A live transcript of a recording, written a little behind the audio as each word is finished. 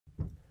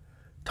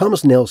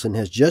Thomas Nelson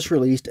has just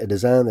released a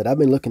design that I've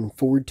been looking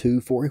forward to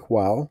for a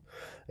while,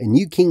 a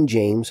New King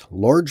James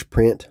large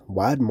print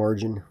wide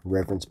margin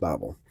reference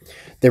Bible.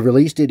 They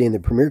released it in the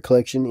Premier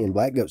Collection in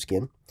black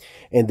goatskin,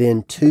 and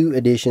then 2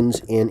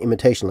 editions in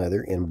imitation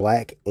leather in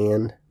black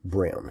and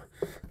brown.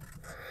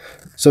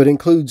 So it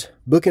includes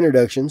book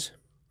introductions,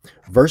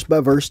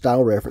 verse-by-verse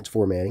style reference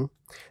formatting,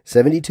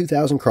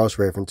 72,000 cross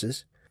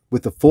references,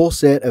 with the full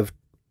set of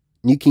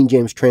New King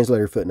James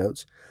translator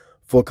footnotes,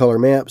 full color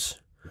maps,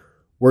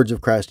 Words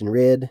of Christ in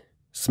red,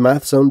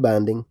 Smythe's own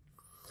binding,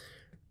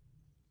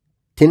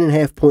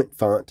 10.5 point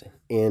font,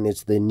 and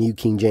it's the New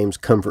King James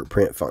Comfort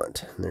Print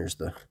font. And there's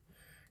the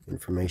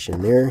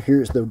information there.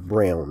 Here's the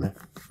brown.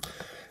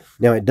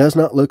 Now, it does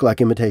not look like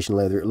imitation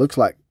leather. It looks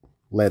like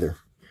leather.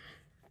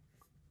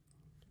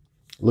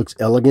 It looks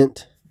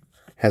elegant,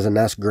 has a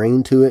nice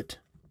grain to it,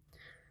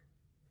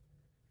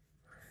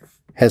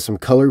 has some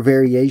color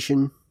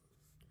variation.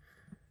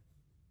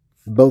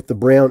 Both the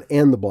brown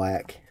and the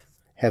black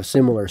have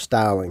similar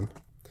styling.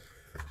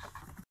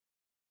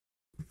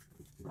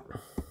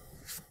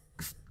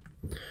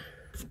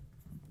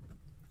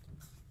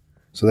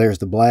 So there's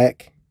the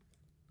black.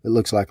 It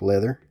looks like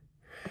leather.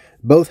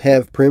 Both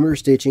have perimeter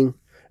stitching,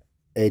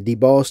 a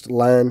debossed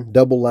line,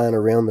 double line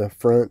around the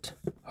front,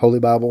 Holy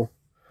Bible,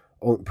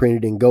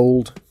 printed in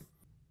gold.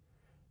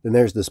 Then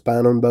there's the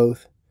spine on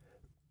both.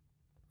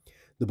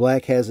 The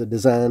black has a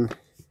design,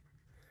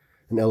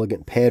 an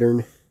elegant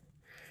pattern.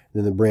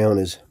 Then the brown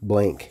is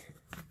blank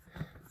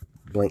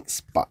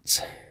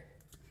spots.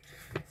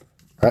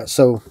 All right,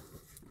 so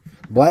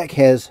black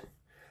has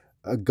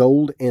a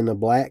gold and a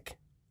black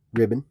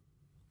ribbon,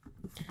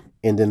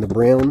 and then the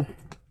brown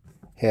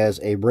has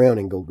a brown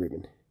and gold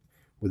ribbon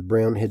with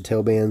brown head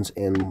tail bands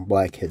and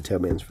black head tail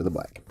bands for the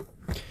black.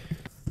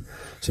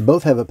 So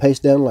both have a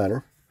paste down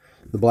liner.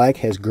 The black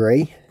has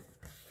gray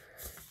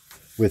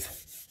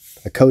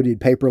with a coated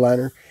paper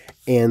liner,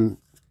 and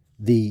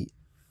the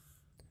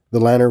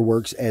liner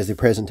works as the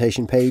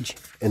presentation page,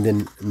 and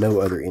then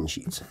no other end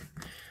sheets.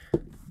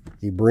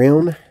 The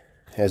brown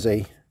has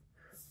a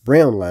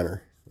brown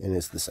liner, and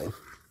it's the same.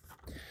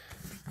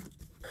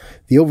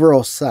 The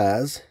overall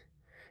size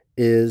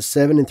is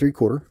 7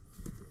 3/4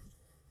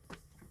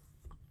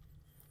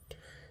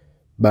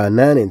 by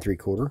 9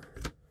 3/4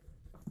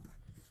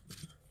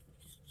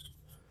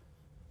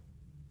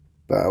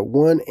 by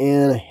 1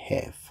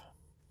 1/2.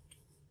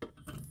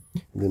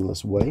 Then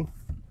let's weigh.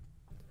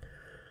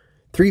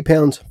 3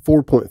 pounds,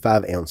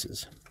 4.5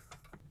 ounces.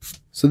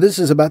 So this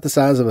is about the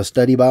size of a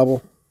study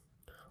Bible,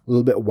 a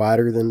little bit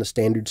wider than the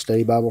standard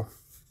study Bible.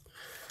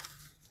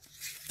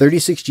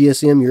 36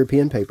 GSM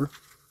European paper.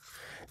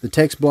 The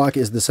text block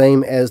is the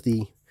same as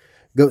the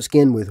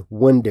goatskin with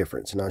one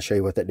difference, and I'll show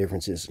you what that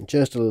difference is in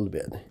just a little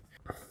bit.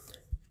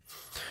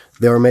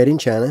 They are made in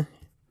China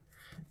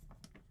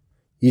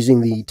using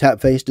the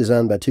typeface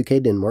designed by 2K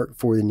Denmark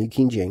for the New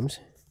King James.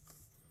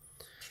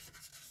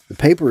 The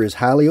paper is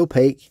highly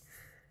opaque.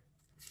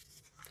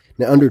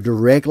 Now, under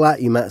direct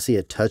light, you might see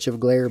a touch of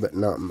glare, but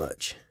not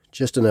much.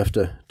 Just enough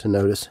to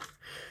notice.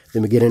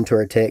 Then we get into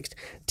our text.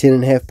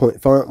 10.5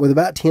 point font with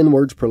about 10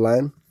 words per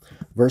line,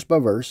 verse by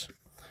verse.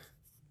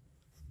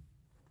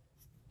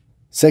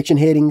 Section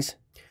headings,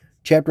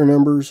 chapter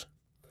numbers,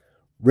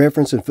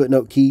 reference and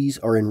footnote keys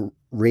are in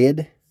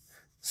red,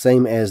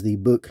 same as the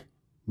book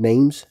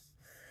names.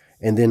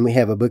 And then we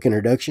have a book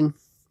introduction.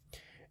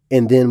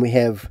 And then we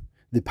have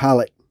the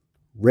pilot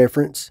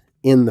reference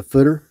in the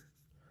footer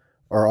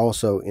are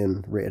also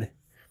in red.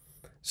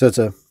 So it's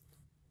a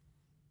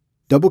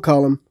double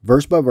column,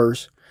 verse by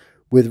verse,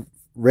 with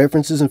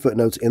references and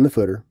footnotes in the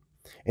footer.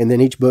 And then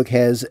each book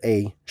has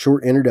a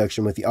short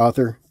introduction with the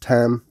author,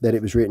 time that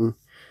it was written,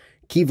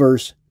 key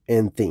verse,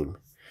 and theme.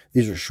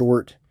 These are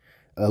short,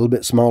 a little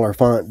bit smaller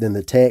font than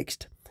the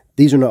text.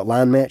 These are not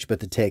line matched,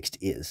 but the text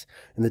is.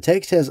 And the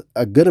text has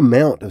a good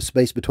amount of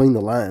space between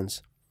the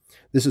lines.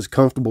 This is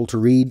comfortable to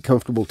read,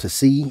 comfortable to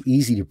see,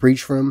 easy to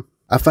preach from.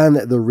 I find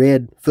that the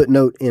red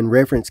footnote and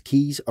reference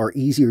keys are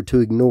easier to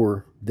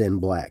ignore than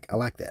black. I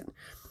like that. A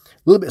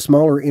little bit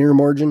smaller inner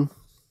margin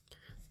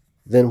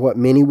than what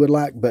many would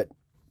like, but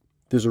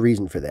there's a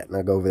reason for that, and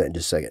I'll go over that in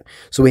just a second.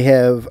 So we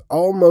have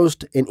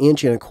almost 1 1/4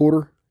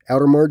 inch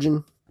outer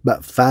margin,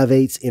 about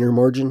 5/8 inner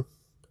margin,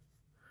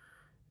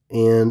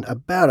 and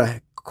about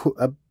a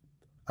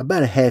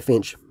 1/2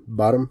 inch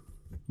bottom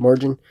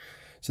margin.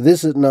 So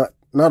this is not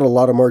a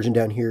lot of margin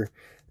down here.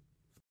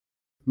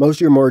 Most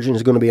of your margin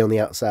is going to be on the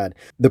outside.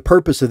 The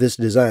purpose of this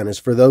design is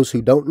for those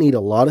who don't need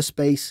a lot of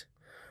space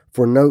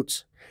for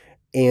notes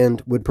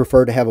and would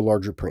prefer to have a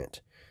larger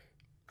print.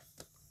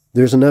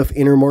 There's enough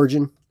inner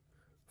margin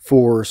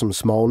for some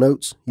small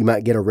notes. You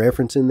might get a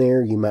reference in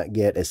there, you might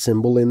get a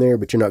symbol in there,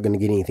 but you're not going to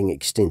get anything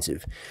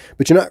extensive.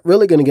 But you're not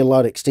really going to get a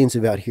lot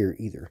extensive out here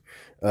either.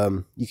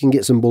 You can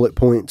get some bullet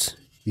points,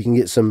 you can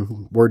get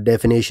some word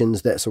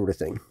definitions, that sort of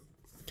thing.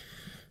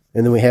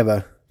 And then we have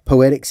a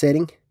poetic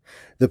setting.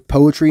 The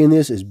poetry in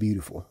this is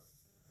beautiful.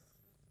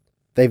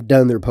 They've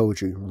done their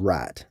poetry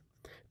right.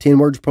 10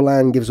 words per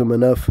line gives them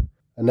enough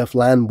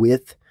line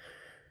width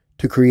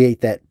to create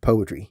that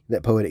poetry,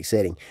 that poetic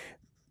setting.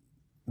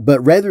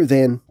 But rather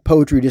than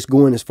poetry just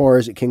going as far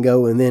as it can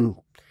go and then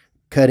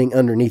cutting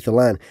underneath the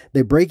line,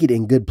 they break it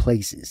in good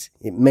places.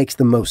 It makes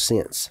the most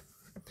sense.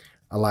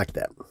 I like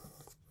that.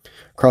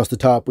 Across the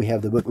top, we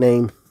have the book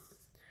name,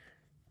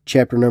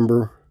 chapter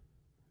number,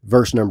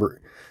 verse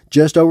number,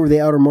 just over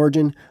the outer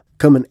margin,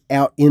 coming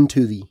out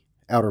into the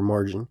outer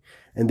margin.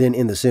 And then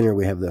in the center,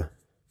 we have the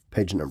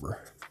page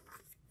number.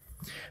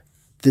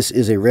 This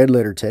is a red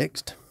letter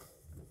text.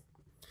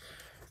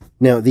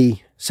 Now, the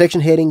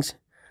section headings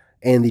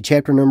and the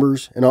chapter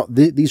numbers, and all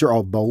these are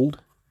all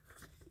bold,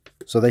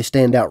 so they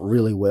stand out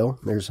really well.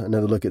 There's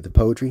another look at the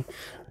poetry.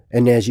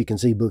 And as you can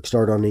see, books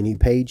start on a new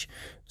page.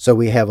 So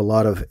we have a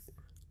lot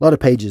of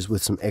pages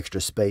with some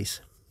extra space.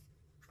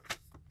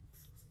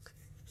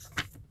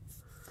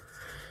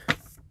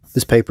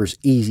 This paper is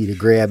easy to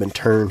grab and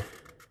turn.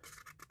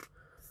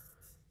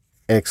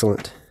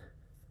 Excellent.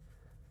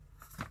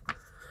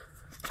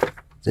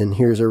 Then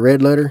here's a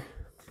red letter.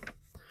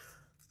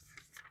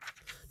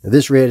 Now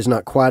this red is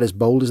not quite as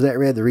bold as that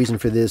red. The reason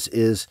for this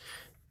is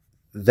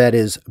that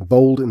is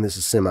bold and this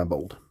is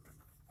semi-bold.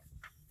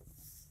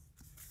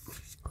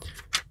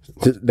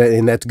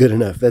 And that's good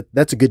enough.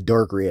 That's a good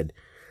dark red.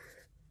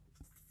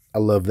 I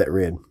love that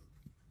red.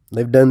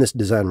 They've done this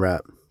design right.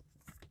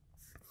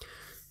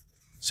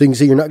 So you can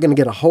see you're not going to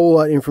get a whole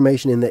lot of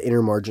information in that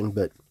inner margin,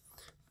 but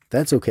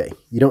that's okay.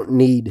 You don't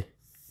need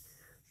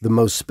the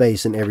most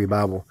space in every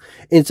Bible.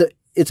 It's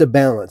a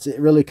balance. It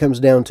really comes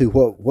down to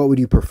what would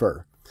you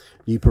prefer?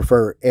 Do you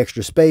prefer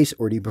extra space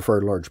or do you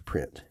prefer large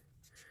print?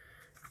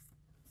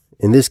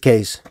 In this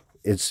case,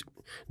 it's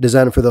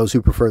designed for those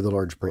who prefer the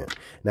large print.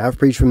 Now, I've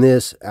preached from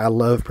this. I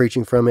love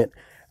preaching from it.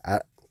 I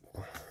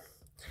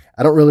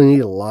don't really need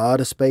a lot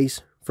of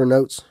space for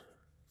notes.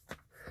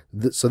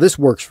 So this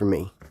works for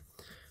me.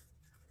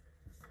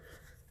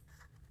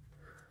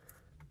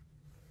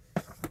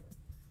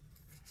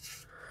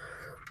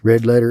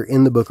 Red letter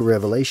in the book of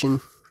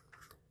Revelation.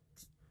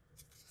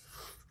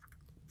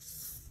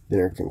 Then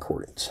our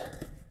concordance.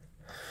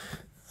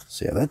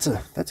 So yeah,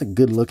 that's a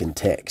good looking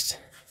text.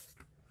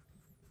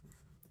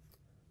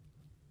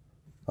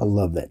 I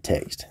love that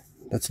text.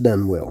 That's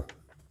done well.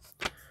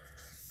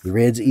 The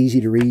red's easy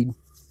to read.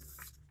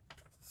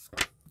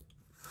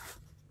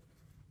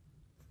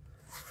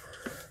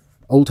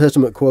 Old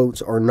Testament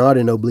quotes are not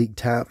in oblique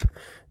type.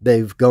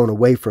 They've gone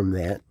away from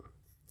that.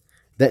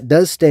 That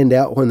does stand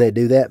out when they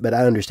do that, but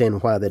I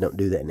understand why they don't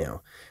do that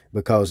now.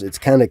 Because it's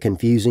kind of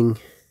confusing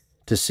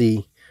to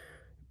see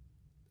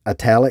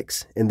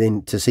italics and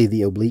then to see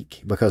the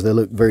oblique because they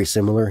look very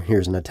similar.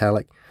 Here's an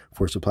italic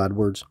for supplied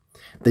words.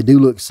 They do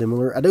look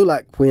similar. I do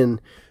like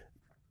when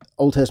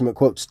Old Testament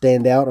quotes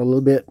stand out a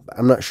little bit.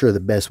 I'm not sure the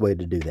best way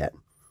to do that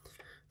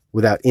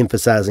without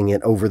emphasizing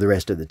it over the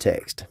rest of the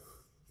text.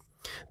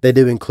 They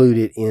do include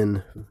it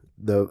in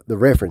the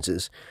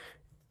references,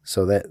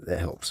 so that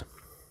helps.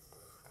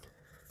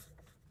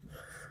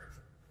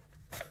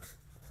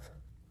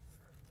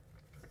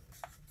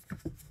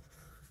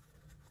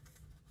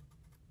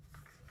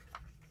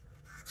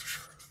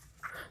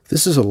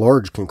 This is a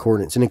large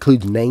concordance. It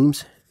includes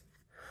names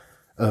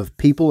of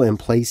people and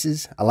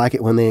places. I like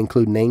it when they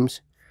include names.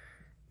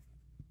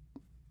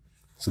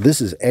 So this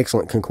is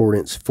excellent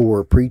concordance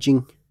for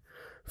preaching,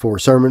 for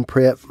sermon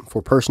prep,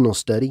 for personal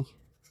study.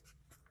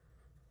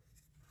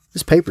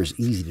 This paper is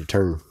easy to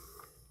turn.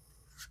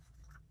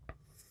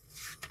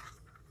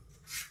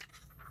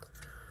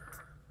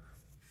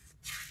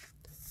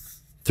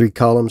 Three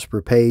columns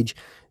per page.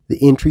 The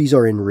entries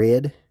are in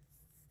red.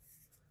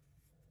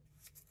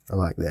 I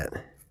like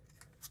that.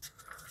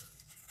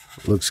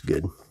 Looks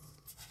good.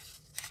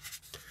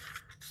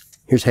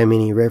 Here's how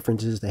many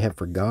references they have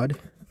for God,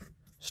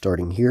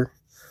 starting here,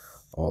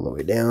 all the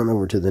way down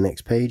over to the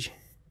next page.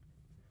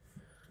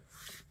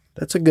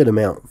 That's a good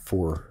amount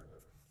for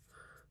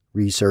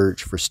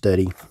research, for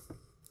study.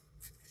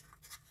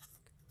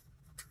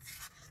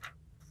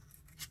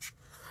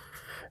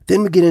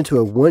 Then we get into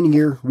a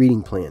one-year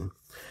reading plan.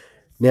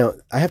 Now,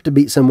 I have to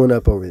beat someone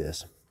up over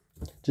this.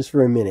 Just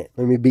for a minute.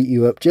 Let me beat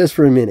you up just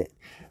for a minute.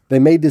 They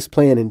made this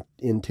plan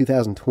in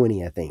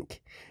 2020, I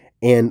think.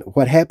 And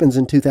what happens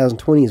in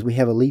 2020 is we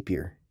have a leap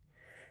year.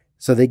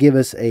 So they give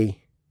us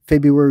a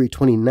February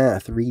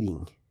 29th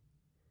reading,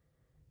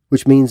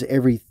 which means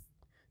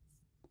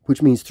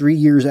 3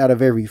 years out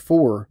of every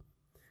 4,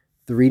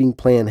 the reading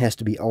plan has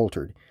to be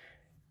altered.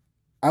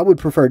 I would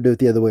prefer to do it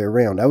the other way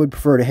around. I would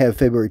prefer to have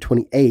February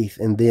 28th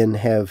and then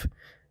have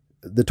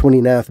the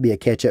 29th be a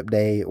catch-up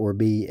day or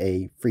be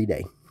a free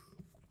day.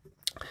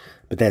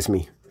 But that's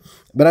me.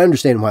 But I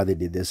understand why they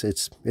did this.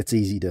 It's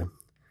easy to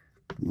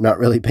not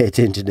really pay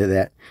attention to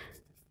that.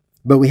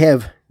 But we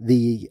have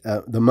the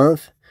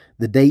month,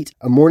 the date,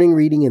 a morning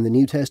reading in the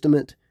New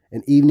Testament,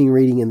 an evening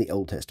reading in the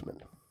Old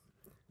Testament,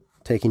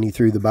 taking you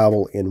through the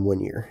Bible in 1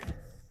 year.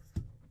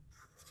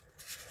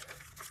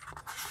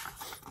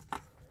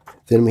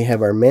 Then we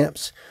have our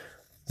maps.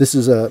 This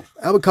is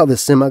I would call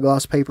this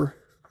semi-gloss paper.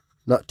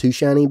 Not too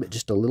shiny, but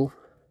just a little.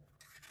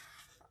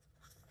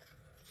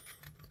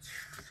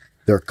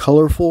 They're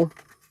colorful.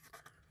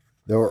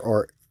 There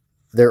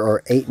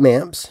are 8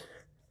 maps.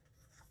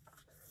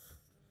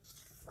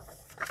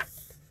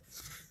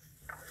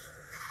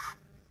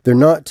 They're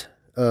not,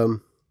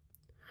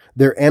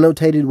 they're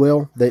annotated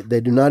well.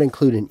 They do not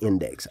include an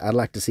index. I'd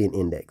like to see an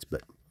index,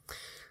 but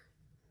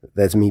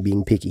that's me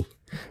being picky.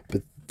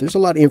 But there's a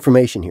lot of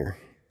information here.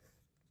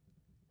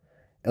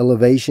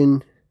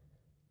 Elevation,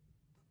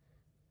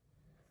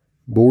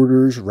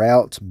 borders,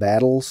 routes,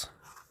 battles,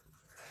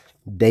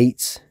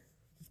 dates,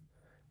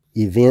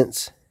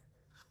 events.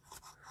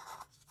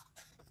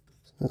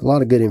 There's a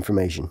lot of good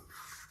information.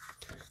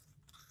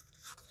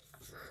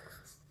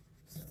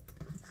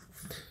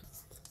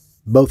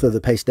 Both of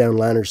the paste down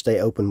liners stay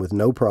open with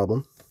no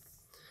problem.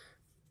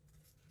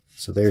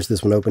 So there's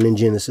this one open in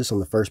Genesis on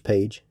the first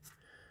page.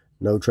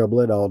 No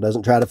trouble at all.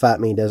 Doesn't try to fight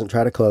me. Doesn't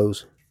try to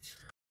close.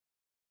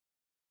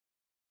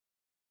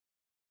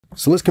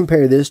 So let's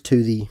compare this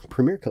to the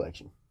Premier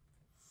Collection.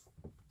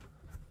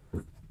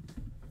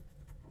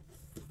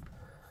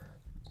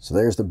 So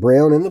there's the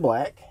brown and the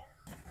black.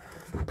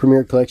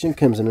 Premier Collection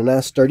comes in a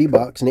nice sturdy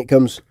box, and it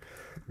comes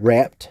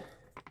wrapped,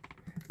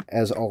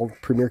 as all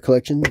Premier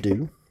Collections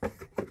do.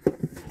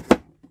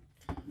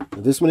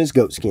 This one is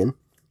goatskin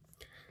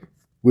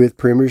with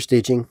Premier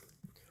stitching.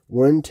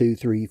 1, 2,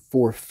 3,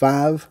 4,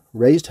 5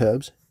 raised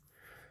hubs,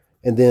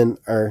 and then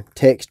our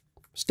text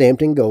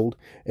stamped in gold.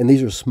 And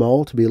these are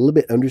small to be a little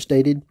bit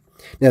understated.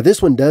 Now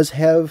this one does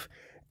have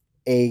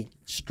a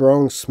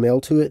strong smell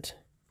to it.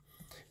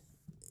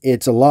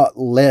 It's a lot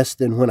less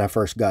than when I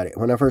first got it.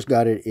 When I first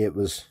got it, it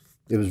was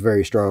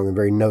very strong and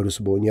very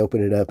noticeable. And you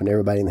open it up, and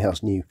everybody in the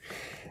house knew.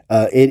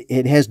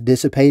 It has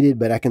dissipated,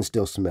 but I can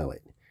still smell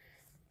it.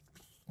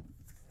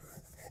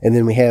 And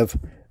then we have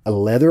a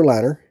leather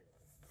liner,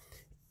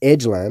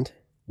 edge lined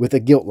with a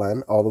gilt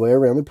line all the way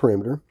around the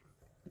perimeter.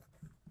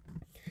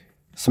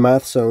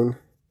 Smythe sewn.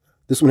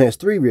 This one has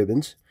 3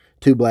 ribbons,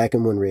 2 black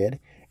and 1 red.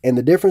 And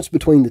the difference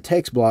between the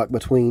text block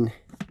between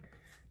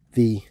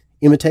the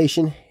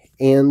imitation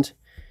and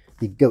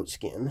the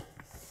goatskin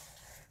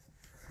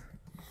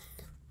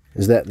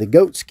is that the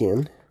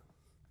goatskin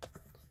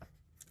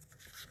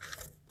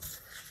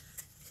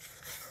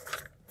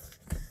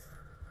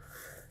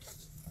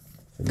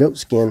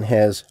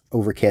has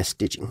overcast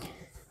stitching.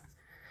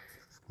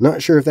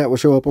 Not sure if that will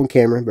show up on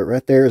camera, but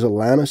right there is a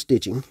line of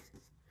stitching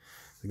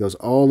that goes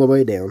all the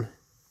way down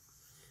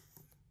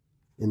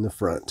in the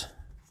front.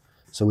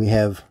 So we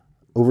have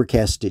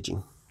overcast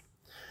stitching.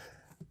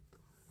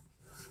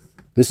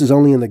 This is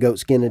only in the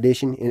goatskin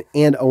edition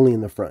and only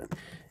in the front.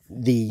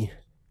 The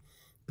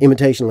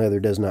imitation leather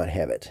does not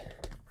have it.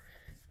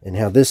 And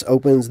how this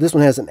opens, this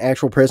one has an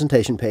actual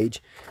presentation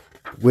page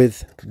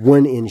with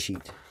 1 end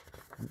sheet,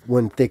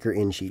 1 thicker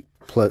end sheet,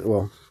 plus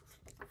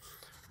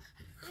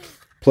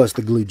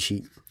the glued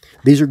sheet.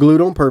 These are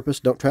glued on purpose.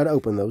 Don't try to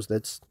open those.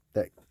 That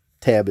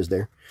tab is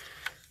there.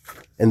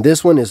 And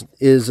this one is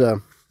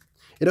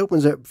it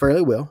opens up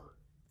fairly well.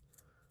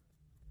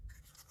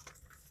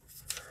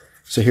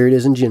 So here it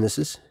is in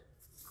Genesis.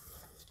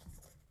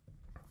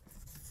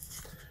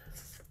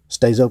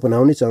 Stays open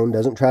on its own.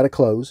 Doesn't try to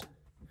close.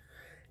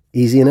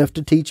 Easy enough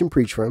to teach and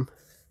preach from.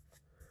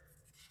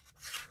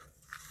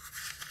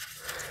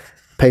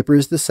 Paper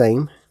is the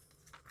same.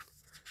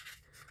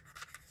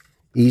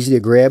 Easy to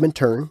grab and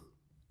turn.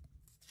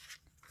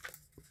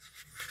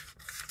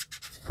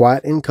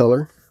 White in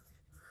color.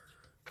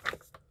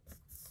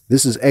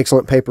 This is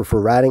excellent paper for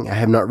writing. I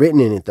have not written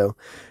in it though.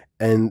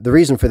 And the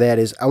reason for that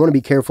is I want to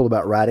be careful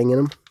about writing in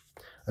them.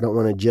 I don't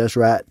want to just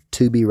write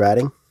to be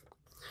writing.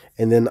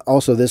 And then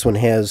also this one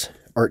has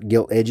art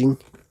gilt edging.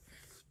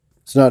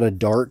 It's not a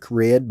dark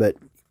red, but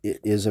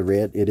it is a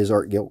red. It is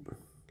art gilt.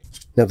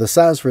 Now the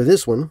size for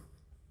this one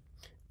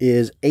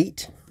is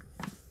 8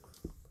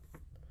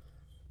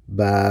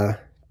 by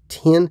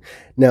 10.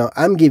 Now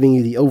I'm giving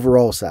you the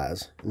overall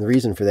size. And the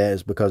reason for that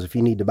is because if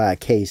you need to buy a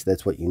case,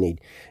 that's what you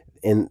need.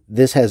 And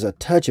this has a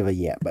touch of a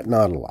yap, but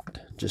not a lot.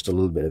 Just a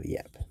little bit of a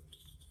yap.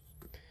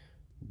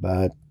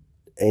 About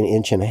 1.5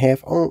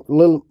 inches, a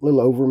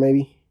little over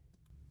maybe.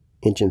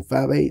 1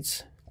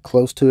 5/8,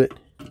 close to it.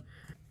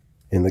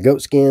 And the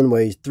goatskin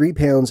weighs 3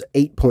 pounds,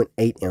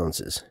 8.8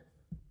 ounces.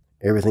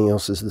 Everything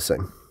else is the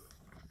same.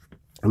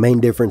 The main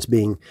difference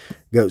being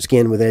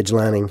goatskin with edge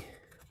lining,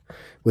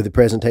 with the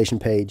presentation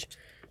page,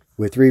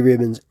 with 3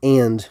 ribbons,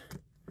 and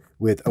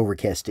with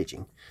overcast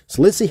stitching.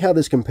 So let's see how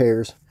this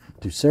compares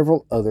to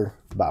several other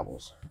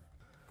Bibles.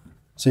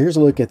 So here's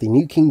a look at the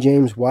New King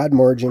James wide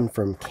margin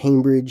from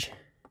Cambridge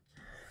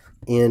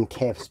in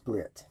calf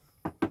split.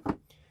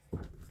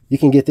 You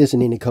can get this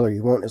in any color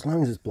you want as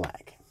long as it's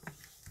black.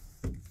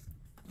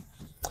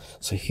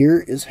 So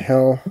here is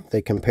how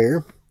they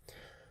compare.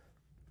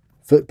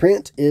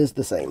 Footprint is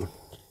the same.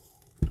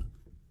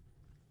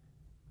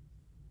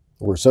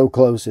 We're so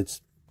close,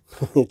 it's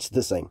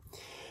the same.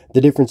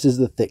 The difference is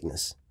the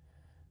thickness.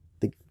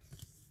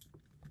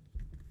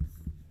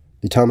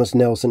 The Thomas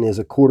Nelson is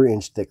a 1/4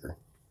 inch thicker.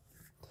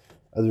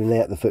 Other than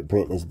that, the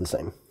footprint is the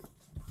same.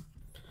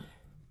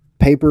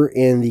 Paper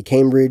in the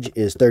Cambridge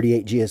is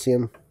 38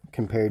 GSM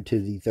compared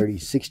to the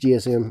 36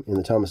 GSM in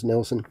the Thomas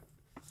Nelson.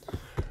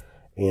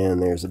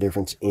 And there's a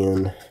difference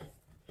in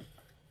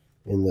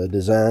the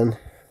design.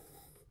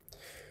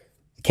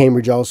 The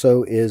Cambridge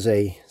also is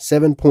a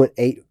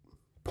 7.8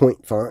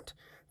 point font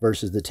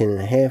versus the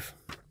 10.5.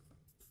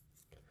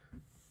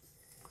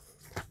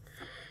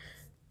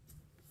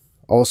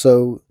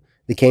 Also,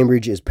 the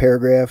Cambridge is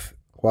paragraph,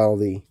 while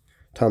the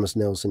Thomas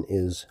Nelson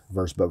is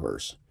verse by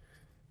verse.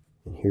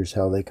 And here's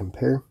how they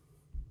compare.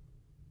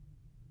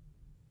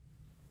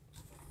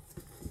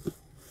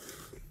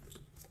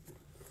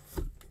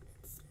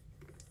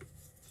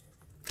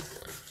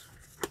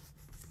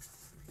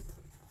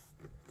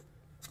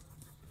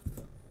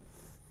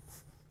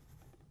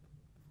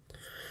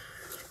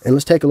 And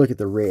let's take a look at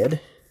the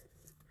red,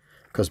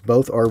 because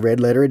both are red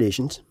letter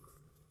editions.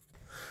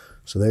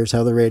 So there's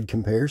how the red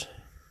compares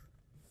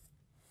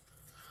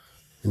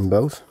in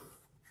both.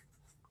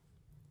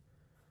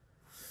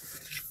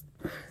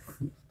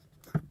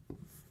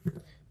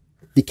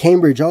 The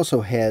Cambridge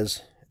also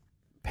has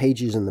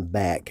pages in the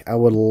back. I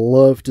would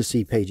love to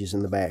see pages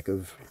in the back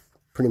of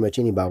pretty much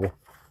any Bible.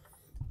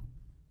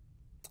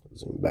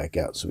 Zoom back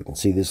out so we can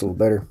see this a little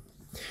better.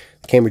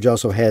 The Cambridge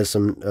also has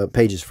some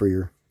pages for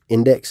your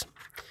index.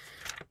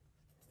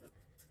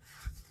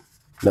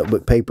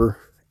 Notebook paper,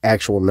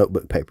 actual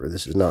notebook paper.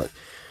 This is not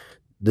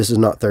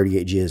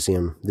 38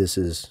 GSM. This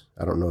is,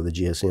 I don't know the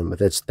GSM, but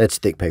that's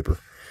thick paper.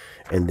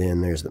 And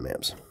then there's the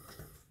maps.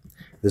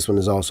 This one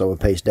is also a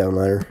paste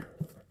downliner.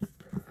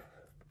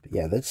 But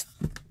yeah, that's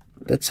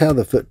how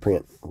the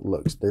footprint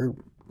looks. They're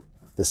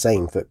the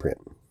same footprint.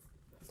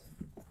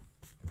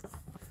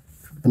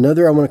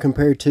 Another I want to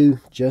compare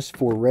to, just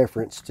for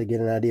reference to get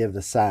an idea of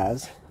the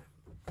size,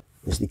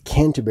 is the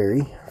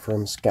Canterbury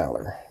from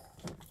Scholar.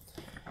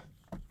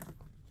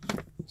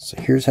 So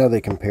here's how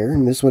they compare,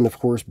 and this one, of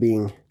course,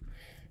 being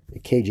the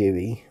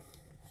KJV.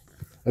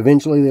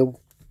 Eventually,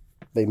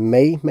 they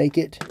may make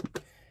it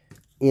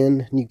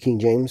in New King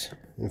James,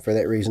 and for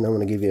that reason, I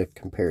want to give you a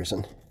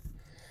comparison.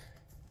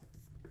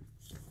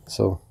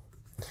 So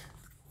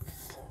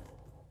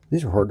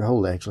these are hard to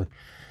hold, actually.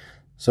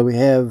 So we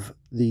have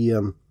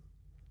the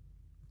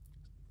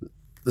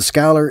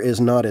Scholar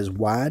is not as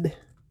wide,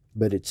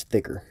 but it's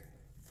thicker,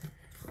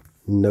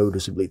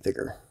 noticeably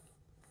thicker.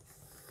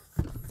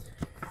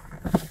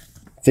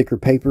 Thicker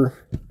paper,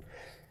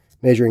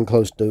 measuring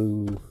close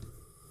to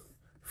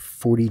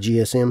 40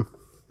 GSM.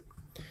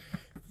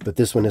 But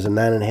this one is a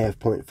 9.5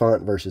 point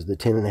font versus the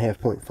 10.5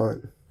 point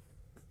font.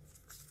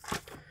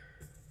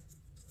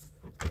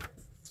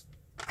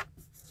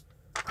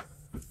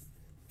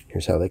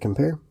 Here's how they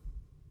compare.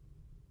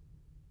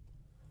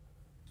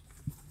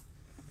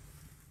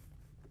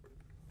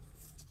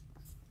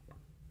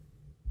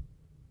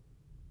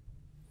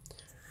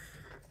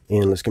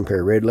 And let's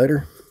compare red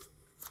letter.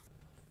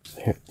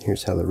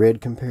 Here's how the red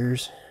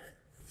compares.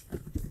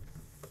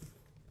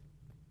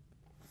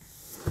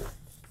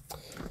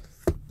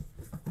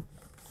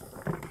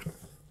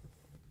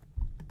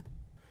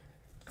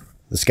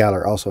 The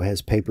Scholar also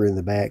has paper in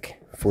the back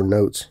for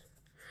notes.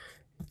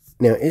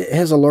 Now, it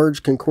has a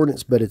large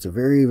concordance, but it's a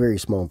very, very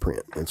small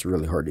print. It's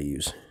really hard to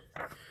use.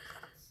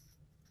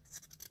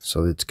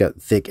 So it's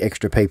got thick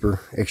extra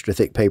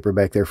thick paper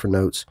back there for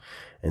notes.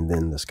 And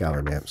then the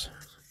Scholar maps.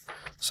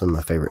 Some of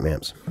my favorite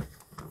maps.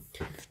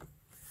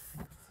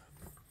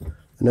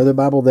 Another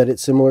Bible that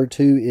it's similar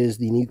to is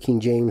the New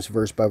King James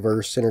verse by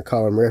verse center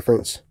column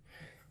reference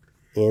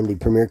and the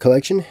Premier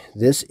Collection.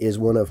 This is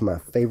one of my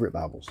favorite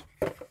Bibles.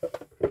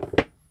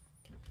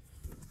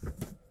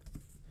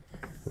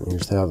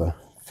 Here's how the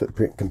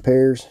footprint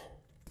compares.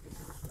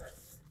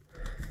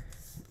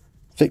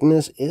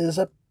 Thickness is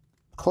up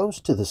close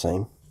to the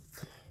same,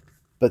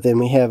 but then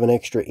we have an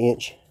extra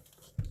inch,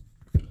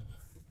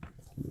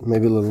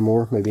 maybe a little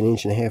more, maybe an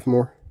inch and a half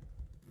more.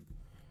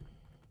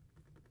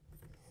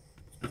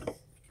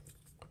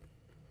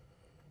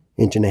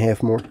 Inch and a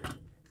half more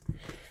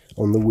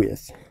on the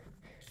width.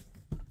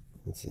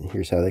 Let's see,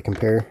 here's how they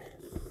compare.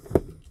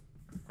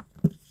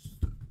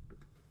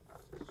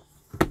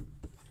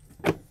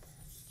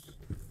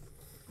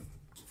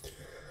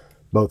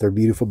 Both are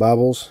beautiful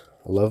Bibles.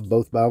 I love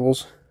both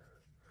Bibles.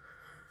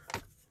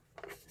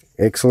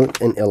 Excellent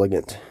and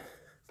elegant.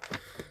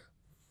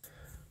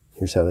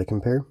 Here's how they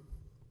compare.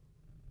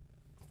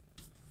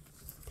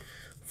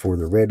 For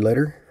the red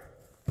letter,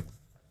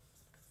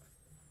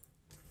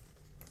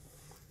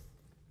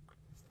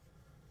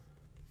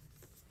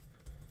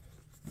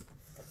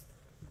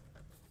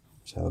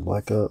 here's how the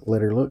black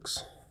letter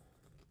looks.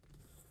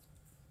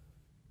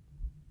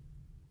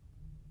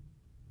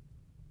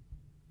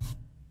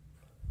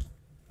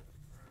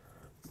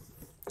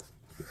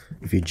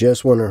 If you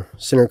just want a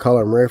center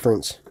column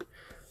reference,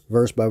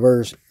 verse by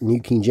verse, New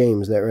King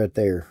James, that right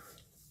there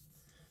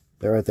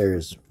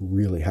is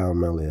really high on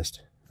my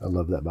list. I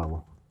love that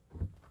Bible.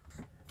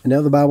 And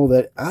now the Bible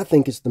that I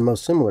think is the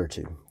most similar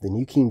to, the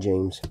New King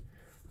James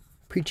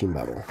Preaching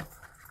Bible.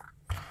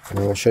 And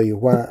I'll show you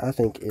why I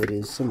think it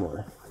is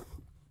similar.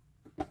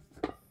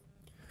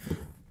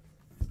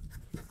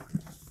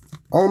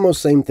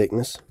 Almost same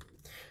thickness.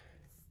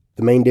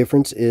 The main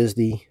difference is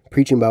the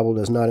Preaching Bible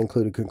does not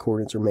include a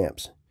concordance or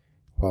maps,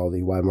 while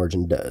the wide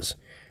margin does.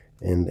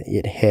 And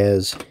it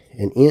has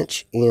an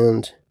inch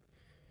and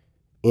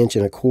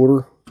a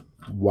quarter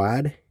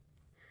wide,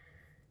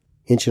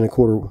 inch and a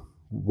quarter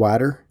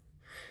wider,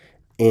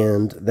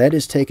 and that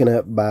is taken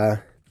up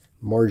by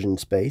margin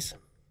space.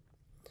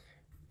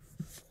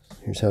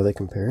 Here's how they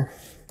compare.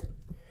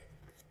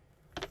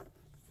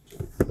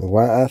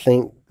 Why I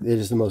think it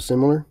is the most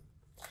similar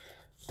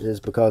is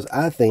because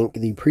I think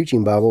the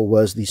Preaching Bible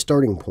was the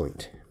starting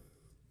point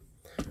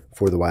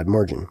for the wide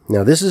margin.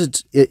 Now, this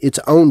is its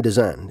own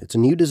design. It's a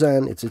new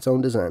design. It's its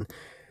own design.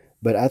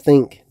 But I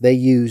think they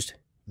used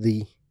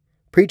the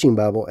Preaching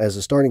Bible as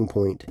a starting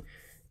point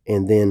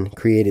and then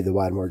created the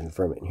wide margin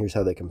from it. And here's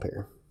how they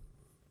compare.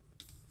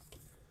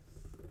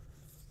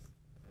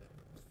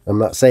 I'm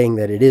not saying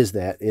that it is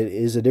that. It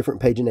is a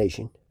different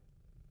pagination.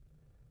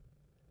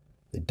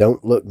 They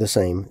don't look the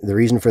same. The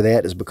reason for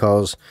that is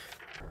because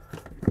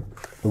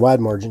the wide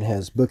margin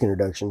has book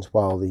introductions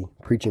while the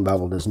Preaching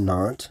Bible does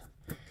not.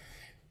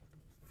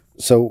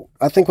 So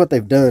I think what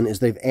they've done is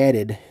they've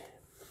added,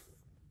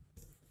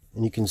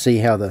 and you can see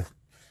how the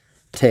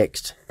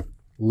text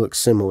looks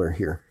similar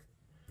here.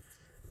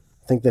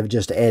 I think they've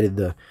just added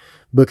the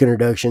book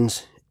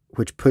introductions,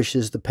 which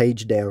pushes the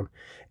page down.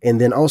 And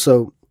then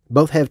also,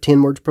 both have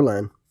 10 words per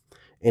line,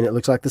 and it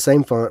looks like the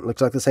same font,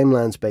 looks like the same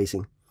line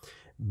spacing,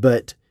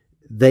 but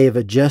they have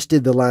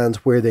adjusted the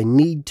lines where they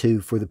need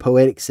to for the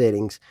poetic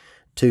settings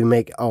to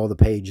make all the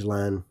page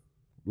line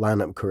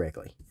up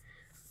correctly.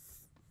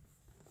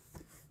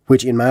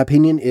 Which, in my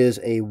opinion, is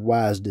a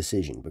wise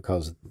decision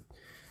because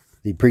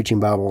the Preaching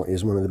Bible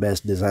is one of the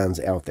best designs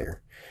out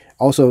there.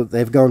 Also,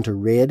 they've gone to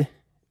red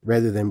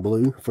rather than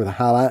blue for the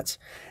highlights,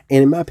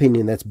 and in my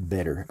opinion, that's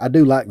better. I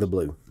do like the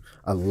blue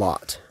a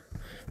lot,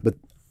 but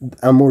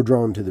I'm more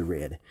drawn to the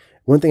red.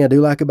 One thing I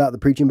do like about the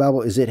Preaching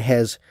Bible is it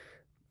has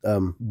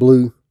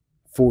blue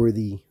for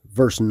the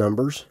verse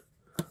numbers,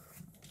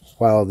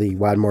 while the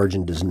wide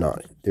margin does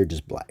not. They're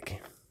just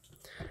black.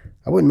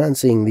 I wouldn't mind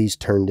seeing these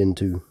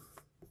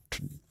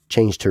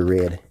changed to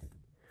red.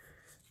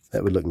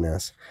 That would look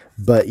nice.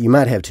 But you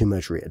might have too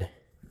much red.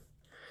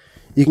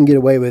 You can get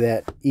away with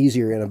that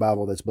easier in a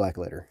Bible that's black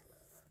letter.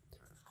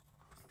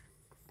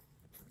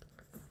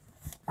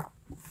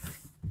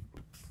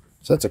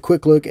 So that's a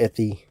quick look at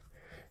the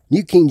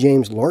New King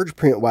James large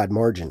print wide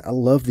margin. I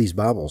love these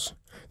Bibles.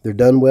 They're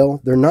done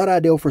well. They're not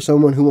ideal for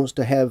someone who wants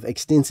to have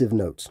extensive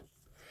notes.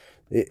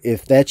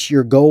 If that's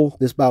your goal,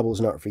 this Bible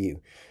is not for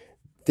you.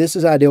 This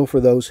is ideal for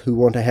those who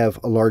want to have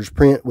a large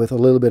print with a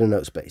little bit of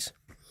note space.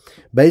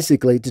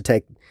 Basically, to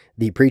take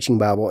the Preaching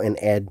Bible and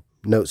add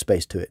note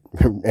space to it.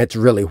 That's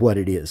really what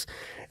it is.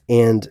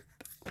 And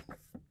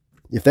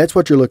if that's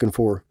what you're looking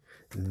for,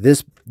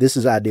 this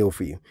is ideal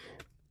for you.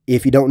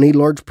 If you don't need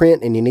large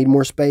print and you need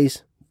more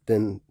space,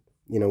 then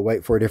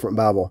wait for a different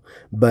Bible.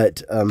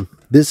 But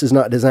this is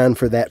not designed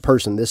for that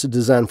person. This is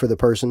designed for the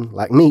person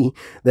like me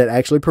that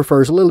actually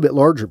prefers a little bit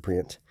larger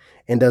print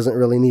and doesn't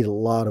really need a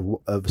lot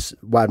of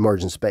wide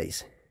margin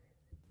space.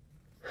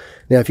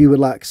 Now, if you would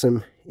like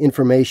some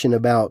information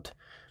about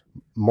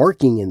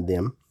marking in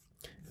them,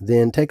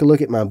 then take a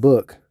look at my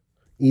book,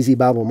 Easy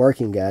Bible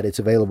Marking Guide. It's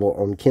available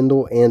on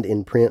Kindle and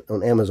in print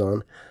on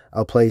Amazon.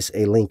 I'll place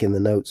a link in the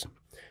notes.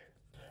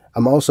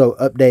 I'm also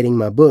updating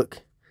my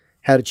book,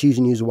 How to Choose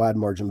and Use a Wide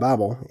Margin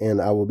Bible,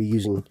 and I will be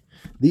using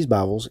these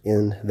Bibles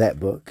in that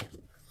book.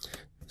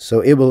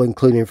 So it will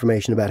include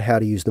information about how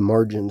to use the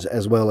margins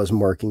as well as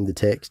marking the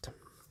text.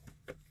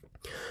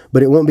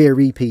 But it won't be a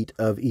repeat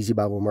of Easy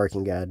Bible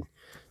Marking Guide,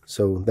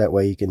 so that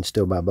way you can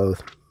still buy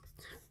both,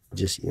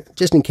 just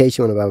in case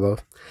you want to buy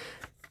both.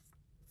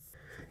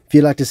 If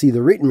you'd like to see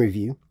the written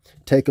review,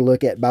 take a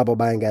look at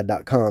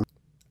BibleBuyingGuide.com.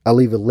 I'll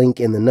leave a link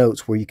in the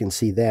notes where you can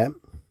see that,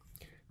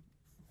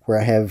 where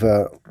I have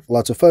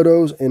lots of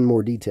photos and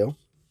more detail.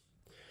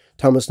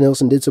 Thomas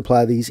Nelson did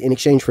supply these in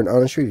exchange for an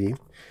honest review,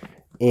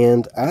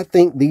 and I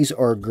think these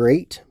are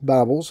great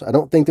Bibles. I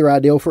don't think they're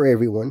ideal for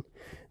everyone.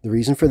 The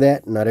reason for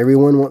that, not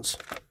everyone wants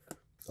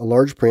a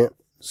large print.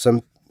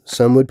 Some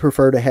would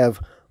prefer to have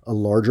a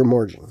larger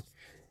margin.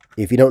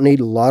 If you don't need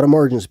a lot of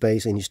margin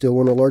space and you still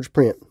want a large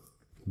print,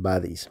 buy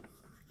these.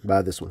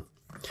 Buy this one.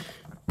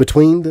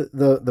 Between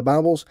the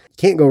Bibles,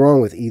 can't go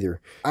wrong with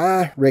either.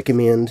 I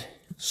recommend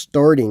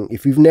starting,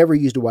 if you've never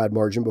used a wide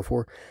margin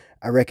before,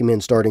 I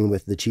recommend starting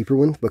with the cheaper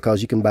one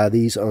because you can buy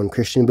these on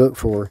Christian Book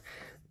for,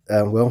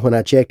 well, when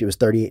I checked, it was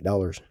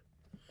 $38.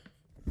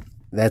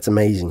 That's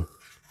amazing.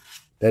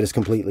 That is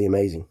completely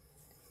amazing.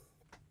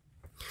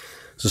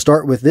 So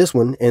start with this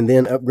one and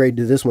then upgrade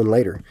to this one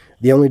later.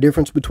 The only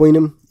difference between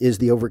them is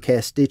the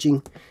overcast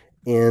stitching,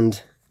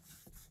 and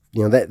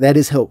that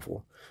is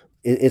helpful.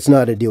 It's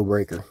not a deal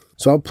breaker.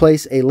 So I'll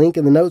place a link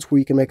in the notes where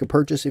you can make a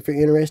purchase if you're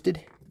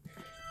interested.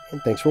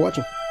 And thanks for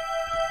watching.